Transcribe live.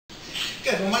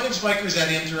Good. Well, my name is Mike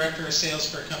Rossetti. I'm Director of Sales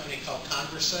for a company called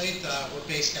ConverSight. We're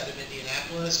based out of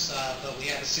Indianapolis, but we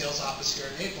have a sales office here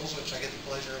in Naples, which I get the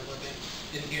pleasure of living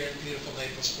in here in beautiful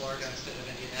Naples, Florida, instead of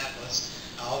Indianapolis.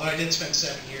 Although I did spend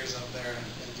 7 years up there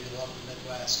and do love the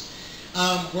Midwest.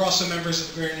 We're also members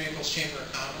of the Greater Naples Chamber of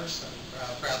Commerce.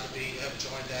 I'm proud to have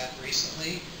joined that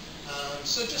recently.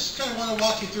 So just kind of want to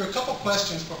walk you through a couple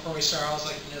questions before we start. I always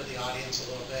like to know the audience a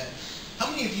little bit. How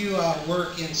many of you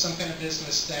work in some kind of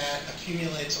business that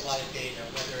accumulates a lot of data,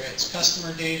 whether it's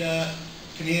customer data,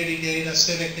 community data,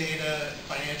 civic data,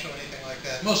 financial, anything like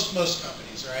that? Most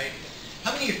companies, right?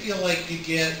 How many of you feel like you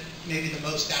get maybe the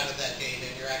most out of that data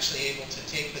and you're actually able to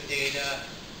take the data,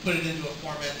 put it into a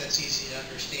format that's easy to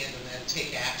understand, and then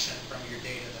take action from your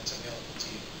data that's available to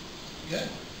you? Good.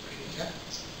 Pretty good job.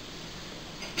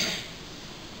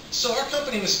 So our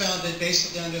company was founded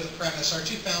basically under the premise, our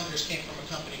two founders came from a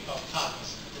company called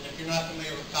Cognizant. And if you're not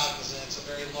familiar with Cognizant, it's a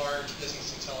very large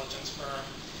business intelligence firm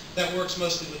that works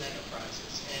mostly with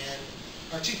enterprises. And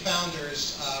our two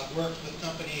founders worked with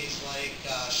companies like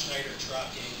Schneider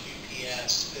Trucking,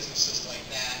 UPS, businesses like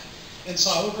that, and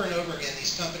saw over and over again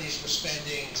these companies were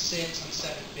spending 6 and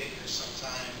 7 figures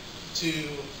sometime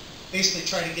to basically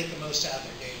try to get the most out of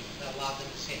their data. That allowed them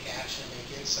to take action and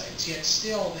make insights. Yet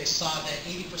still, they saw that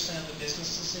 80% of the business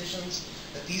decisions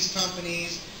that these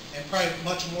companies, and probably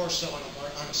much more so on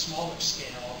a smaller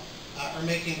scale, are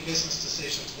making business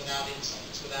decisions without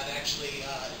insights, without actually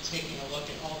taking a look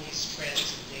at all these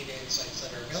trends and data insights that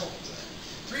are available to them.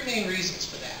 3 main reasons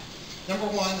for that.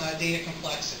 Number 1, data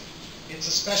complexity. It's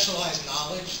a specialized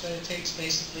knowledge that it takes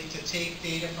basically to take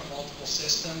data from multiple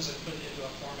systems and put it into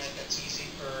a format that's easy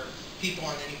for people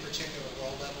on any particular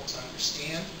role level to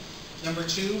understand. Number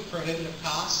 2, prohibitive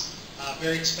costs.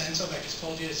 Very expensive. I just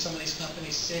told you some of these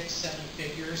companies 6, 7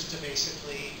 figures to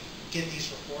basically get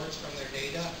these reports from their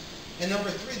data. And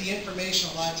number 3, the information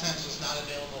a lot of times was not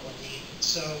available when needed.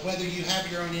 So whether you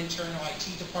have your own internal IT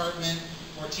department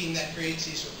or team that creates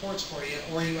these reports for you,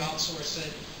 or you outsource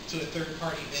it to a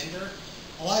third-party vendor,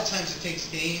 a lot of times it takes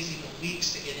days, even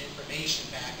weeks, to get information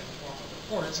back in the form of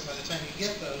reports, and by the time you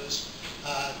get those,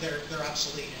 they're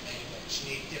obsolete in many ways.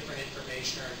 You need different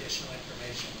information or additional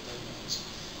information within those.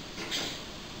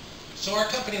 So our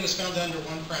company was founded under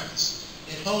one premise.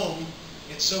 At home,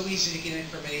 it's so easy to get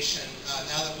information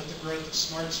now that with the growth of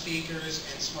smart speakers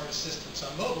and smart assistants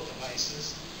on mobile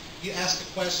devices, you ask a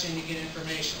question, you get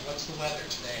information. What's the weather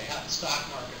today? How did the stock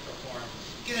market perform?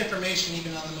 Get information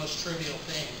even on the most trivial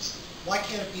things. Why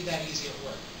can't it be that easy at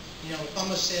work? You know, if I'm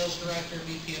a sales director,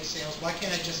 VP of sales, why can't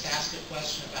I just ask a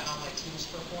question about how my team's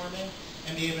performing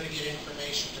and be able to get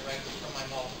information directly from my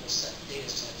multiple data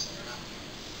sets that are out there?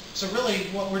 So really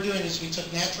what we're doing is we took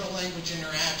natural language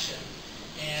interaction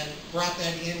and brought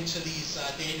that into these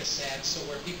data sets so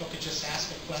where people could just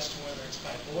ask a question, whether it's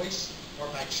by voice or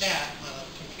by chat on a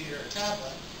computer or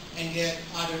tablet, and get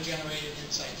auto-generated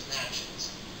insights and actions.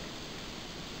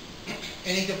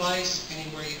 Any device,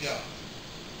 anywhere you go.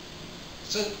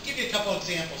 So give you a couple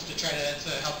examples to try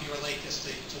to help you relate this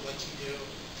to what you do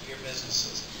to your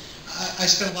businesses. I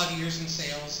spent a lot of years in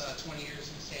sales, 20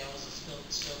 years in sales, it's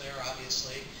still there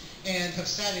obviously, and have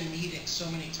sat in meetings so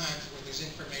many times where there's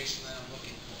information that I'm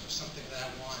looking for, something that I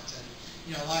want, and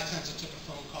you know, a lot of times I took a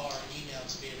phone call or an email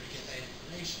to be able to get that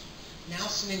information. Now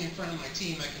sitting in front of my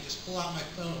team, I can just pull out my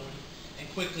phone and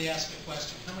quickly ask a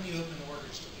question. How many open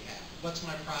orders do we have? What's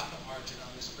my profit margin on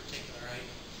this particular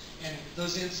item? And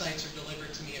those insights are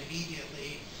delivered to me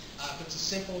immediately. If it's a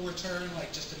simple return, like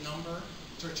just a number,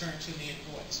 it's returned to me in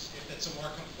voice. If it's a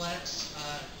more complex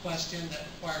question that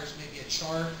requires maybe a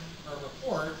chart or a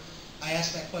report, I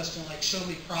ask that question like, show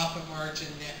me profit margin,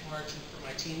 net margin for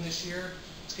my team this year.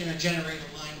 It's going to generate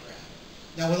a line graph.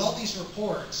 Now with all these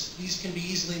reports, these can be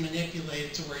easily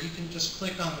manipulated to where you can just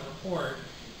click on the report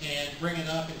and bring it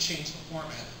up and change the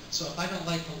format of it. So if I don't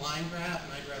like the line graph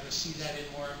and I'd rather see that in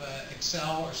more of an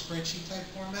Excel or spreadsheet type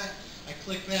format, I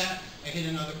click that, I hit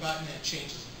another button, and it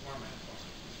changes the format for me.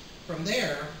 From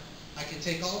there, I can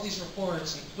take all these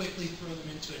reports and quickly throw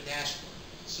them into a dashboard.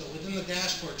 So within the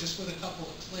dashboard, just with a couple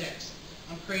of clicks,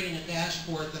 I'm creating a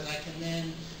dashboard that I can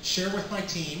then share with my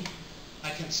team.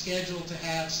 I can schedule to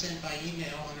have sent by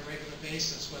email on a regular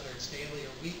basis, whether it's daily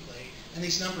or weekly, and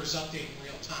these numbers update in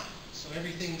real time. So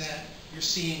everything that you're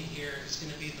seeing here is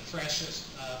going to be the freshest,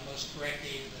 most correct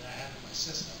data that I have in my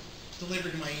system,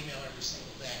 delivered to my email every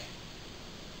single day.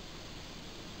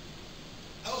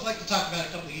 I would like to talk about a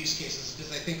couple of use cases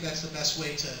because I think that's the best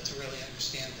way to really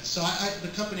understand this. So the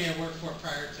company I worked for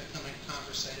prior to coming to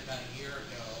ConverSight about a year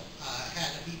ago had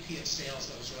a VP of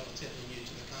sales that was relatively new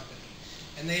to the company.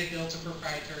 And they had built a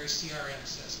proprietary CRM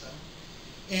system.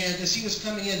 And as he was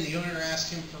coming in, the owner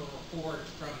asked him for a report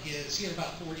from he had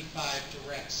about 45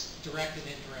 direct and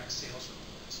indirect sales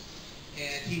reports.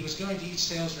 And he was going to each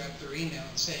sales rep through email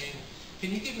and saying,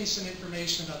 can you give me some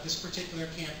information about this particular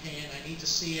campaign? I need to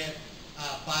see it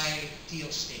by deal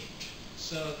stage.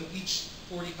 So each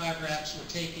 45 reps were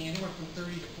taking anywhere from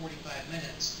 30 to 45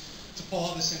 minutes to pull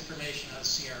all this information out of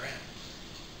CRM.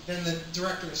 Then the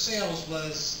director of sales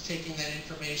was taking that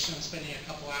information and spending a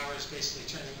couple hours basically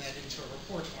turning that into a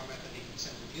report format that he could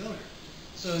send to the owner.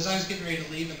 So as I was getting ready to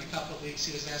leave in a couple of weeks,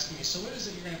 he was asking me, so what is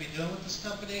it you're going to be doing with this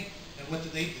company, and what do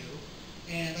they do?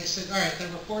 And I said, all right, the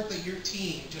report that your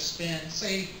team just spent,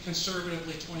 say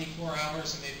conservatively 24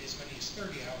 hours and maybe as many as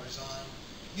 30 hours on,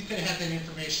 you could have that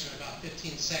information in about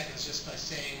 15 seconds just by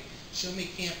saying, show me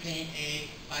campaign A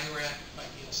by rep by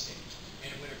deal stage. And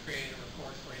it would have created a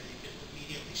report for you that you could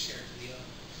immediately share to the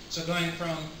owner. So going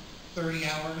from 30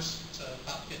 hours to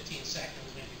about 15 seconds,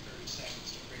 maybe 30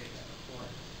 seconds to create that report.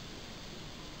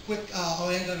 Quick, I'll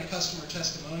end on a customer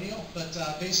testimonial, but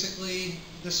basically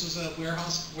this was a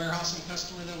warehousing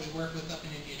customer that we worked with up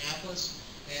in Indianapolis,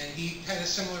 and he had a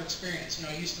similar experience. You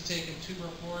know, I used to take him 2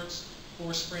 reports, 4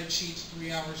 spreadsheets,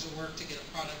 3 hours of work to get a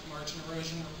product margin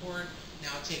erosion report. Now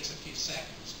it takes a few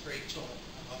seconds. Great tool.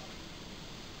 I love it.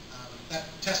 That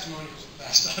testimony was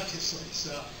fast, obviously.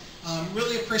 So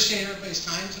really appreciate everybody's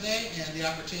time today and the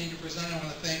opportunity to present. I want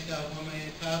to thank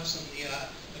 1Million Cubs and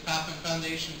the Kauffman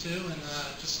Foundation too, and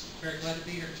just very glad to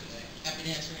be here today. Happy to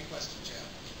answer any questions you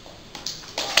have.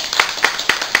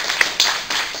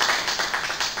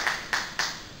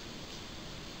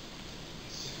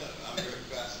 I'm very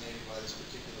fascinated by this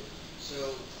particular.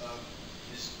 So,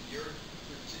 is your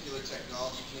particular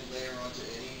technology can layer onto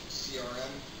any CRM?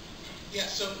 Yeah,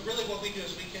 so really what we do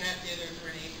is we connect either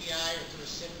through an API or through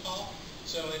a SIP call.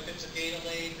 So if it's a data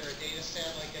lake or a data set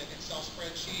like an Excel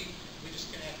spreadsheet, we just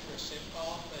connect through a SIP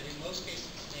call. But in most cases,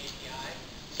 it's an API.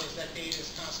 So as that data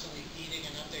is constantly feeding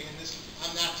and updating this,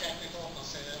 I'm not technical, I'll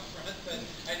say that up front, but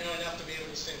I know enough to be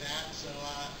able to say that. So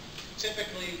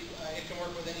typically, it can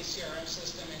work with any CRM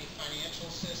system, any financial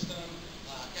system,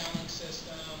 accounting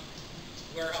system,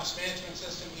 warehouse management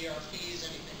system, ERPs,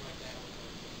 anything like that.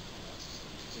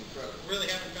 It's incredible.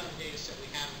 Really haven't found a data set we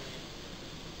haven't been able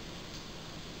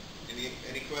to do.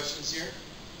 Any questions here?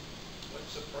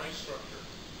 What's the price structure?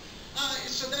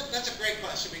 So that's a great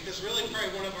question, because really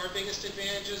probably one of our biggest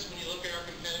advantages when you look at our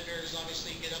competitors,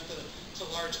 obviously you get up to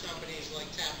large companies like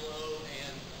Tableau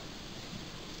and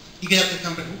you get up to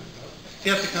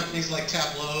companies like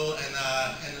Tableau and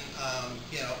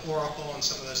you know, Oracle and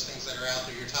some of those things that are out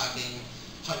there. You're talking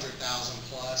 100,000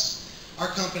 plus. Our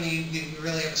company, we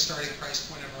really have a starting price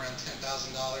point of around $10,000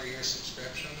 a year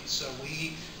subscription. So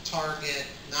we target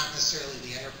not necessarily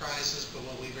the enterprises, but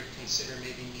what we would consider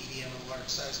maybe medium and large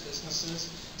size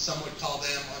businesses. Some would call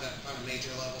them on a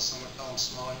major level, some would call them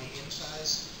small and medium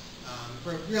size.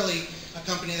 We're really a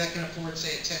company that can afford,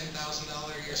 say, a $10,000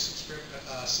 a year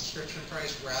subscription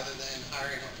price rather than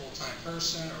hiring a full-time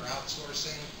person or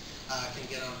outsourcing, can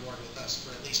get on board with us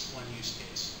for at least one use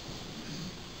case.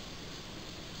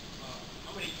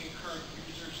 How many concurrent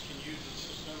users can use the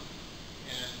system,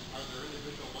 and are there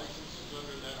individual licenses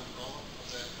under that umbrella of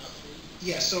that fee?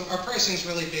 Yeah, so our pricing is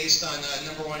really based on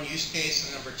number 1 use case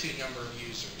and number 2 number of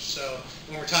users. So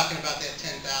when we're talking about that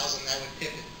 10,000, that would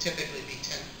typically be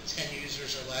 10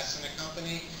 users or less in a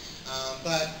company.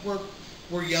 But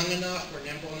we're young enough, we're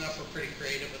nimble enough, we're pretty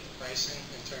creative with the pricing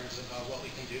in terms of what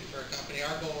we can do for a company.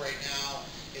 Our goal right now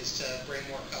is to bring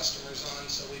more customers on,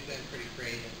 so we've been pretty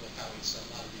creative with how we set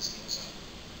a lot of these deals up.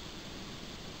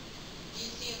 Do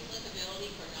you see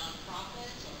applicability for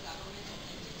nonprofits or governmental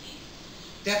entities?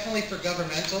 Definitely for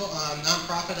governmental.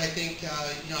 Nonprofit, I think,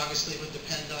 you know, obviously would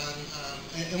depend on,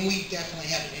 and we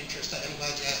definitely have an interest. I'm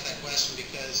glad you asked that question,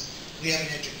 because we have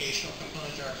an educational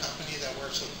component to our company that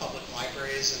works with public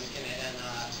libraries and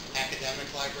academic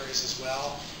libraries as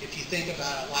well. If you think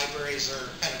about it, libraries are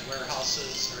kind of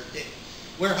warehouses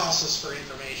for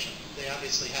information. They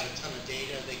obviously have a ton of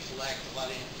data. They collect a lot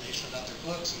of information about their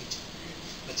books and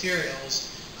materials.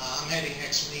 I'm heading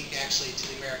next week actually to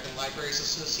the American Libraries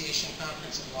Association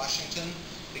conference in Washington,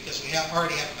 because we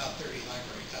already have about 30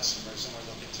 library customers, and we're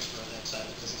looking to grow that side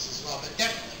of the business as well. But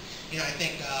definitely, you know, I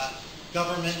think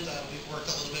government, we've worked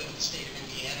a little bit with the state of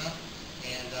Indiana,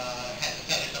 and had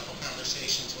a couple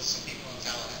conversations with some people in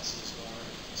Tallahassee as well.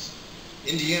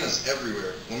 Indiana's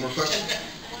everywhere. One more question?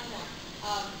 One more.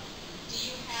 Do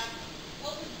you have,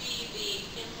 what would be the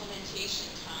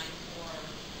implementation time for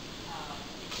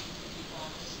people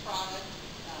on this product?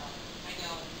 I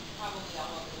know probably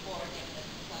all over the board, given the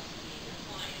complexity of your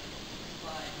client,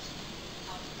 but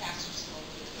how fast or slow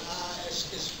would it be?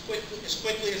 As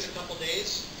quickly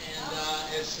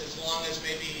as long as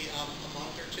maybe a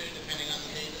month or two, depending on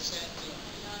the data set.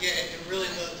 Yeah, and really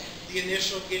the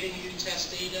initial getting you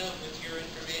test data with your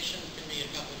information can be a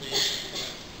couple days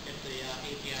if the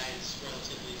API is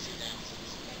relatively easy to access.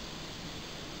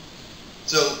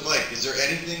 So, Mike, is there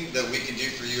anything that we can do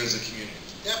for you as a community?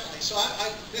 Definitely. So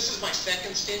this is my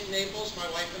second stint in Naples. My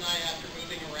wife and I, after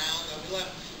moving around, we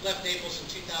left Naples in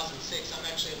 2006. I'm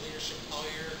actually a leadership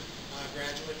Collier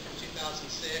graduate from 2006,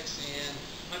 and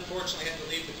unfortunately had to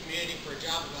leave the community for a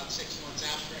job about 6 months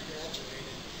after I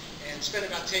graduated, and spent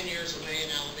about 10 years away in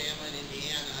Alabama and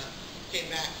Indiana. Came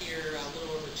back here a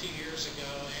little over 2 years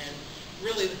ago, and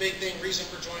really the big thing, reason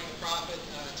for joining the Profit,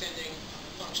 attending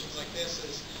functions like this,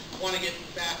 is I want to get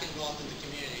back involved in the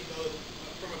community, both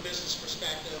from a business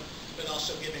perspective, but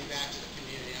also giving back to the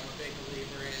community. I'm a big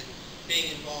believer in being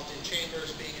involved in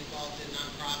chambers, being involved in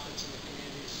nonprofits in the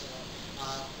community. So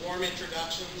warm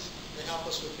introductions that help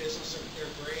us with business, they're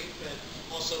great, but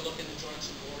also looking to join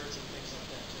some boards and things like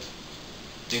that too.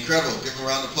 Incredible. Give them a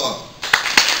round of applause.